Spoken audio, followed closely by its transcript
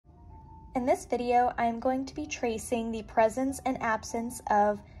In this video, I'm going to be tracing the presence and absence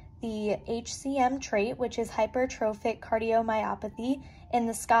of the HCM trait, which is hypertrophic cardiomyopathy, in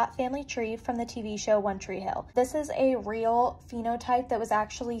the Scott family tree from the TV show One Tree Hill. This is a real phenotype that was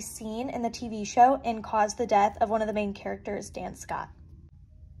actually seen in the TV show and caused the death of one of the main characters, Dan Scott.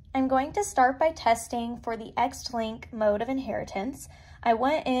 I'm going to start by testing for the X-linked mode of inheritance. I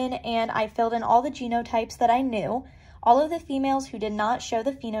went in and I filled in all the genotypes that I knew. All of the females who did not show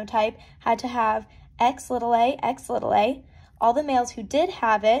the phenotype had to have XA, XA. All the males who did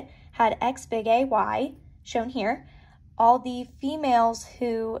have it had X big A, Y, shown here. All the females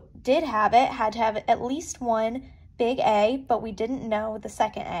who did have it had to have at least one big A, but we didn't know the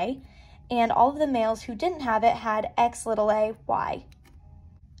second A. And all of the males who didn't have it had Xa, Y.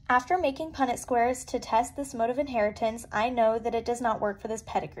 After making Punnett squares to test this mode of inheritance, I know that it does not work for this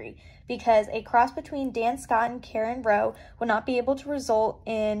pedigree because a cross between Dan Scott and Karen Rowe would not be able to result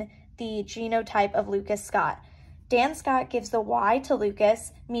in the genotype of Lucas Scott. Dan Scott gives the Y to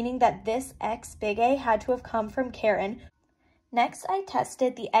Lucas, meaning that this X big A had to have come from Karen. Next, I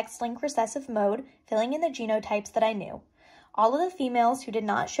tested the X-linked recessive mode, filling in the genotypes that I knew. All of the females who did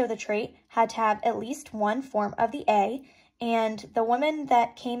not show the trait had to have at least one form of the A, and the women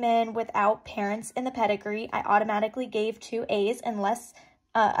that came in without parents in the pedigree, I automatically gave 2 A's unless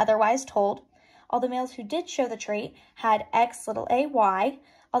otherwise told. All the males who did show the trait had XAY.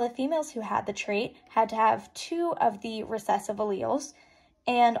 All the females who had the trait had to have 2 of the recessive alleles.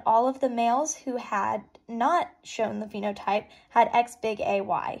 And all of the males who had not shown the phenotype had X big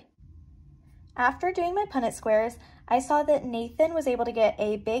AY. After doing my Punnett squares, I saw that Nathan was able to get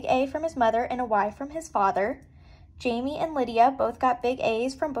a big A from his mother and a Y from his father. Jamie and Lydia both got big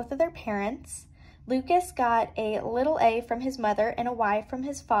A's from both of their parents. Lucas got a little a from his mother and a Y from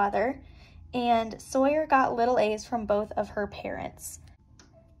his father. And Sawyer got little A's from both of her parents.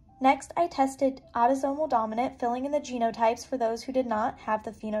 Next, I tested autosomal dominant, filling in the genotypes for those who did not have the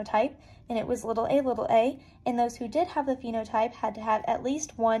phenotype, and it was little a, and those who did have the phenotype had to have at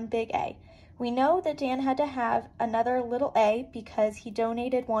least one big A. We know that Dan had to have another little a because he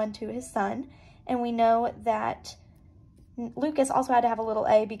donated one to his son, and we know that Lucas also had to have a little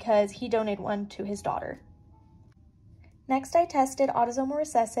a because he donated one to his daughter. Next, I tested autosomal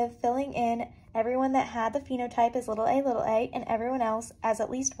recessive, filling in everyone that had the phenotype as little a, and everyone else as at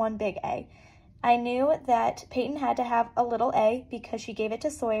least one big A. I knew that Peyton had to have a little a because she gave it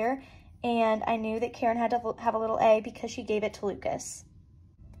to Sawyer, and I knew that Karen had to have a little a because she gave it to Lucas.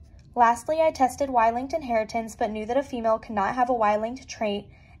 Lastly, I tested Y-linked inheritance, but knew that a female could not have a Y-linked trait,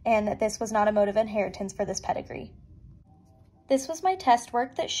 and that this was not a mode of inheritance for this pedigree. This was my test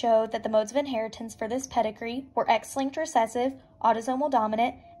work that showed that the modes of inheritance for this pedigree were X-linked recessive, autosomal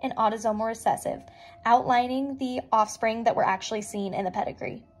dominant, and autosomal recessive, outlining the offspring that were actually seen in the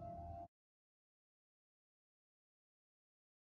pedigree.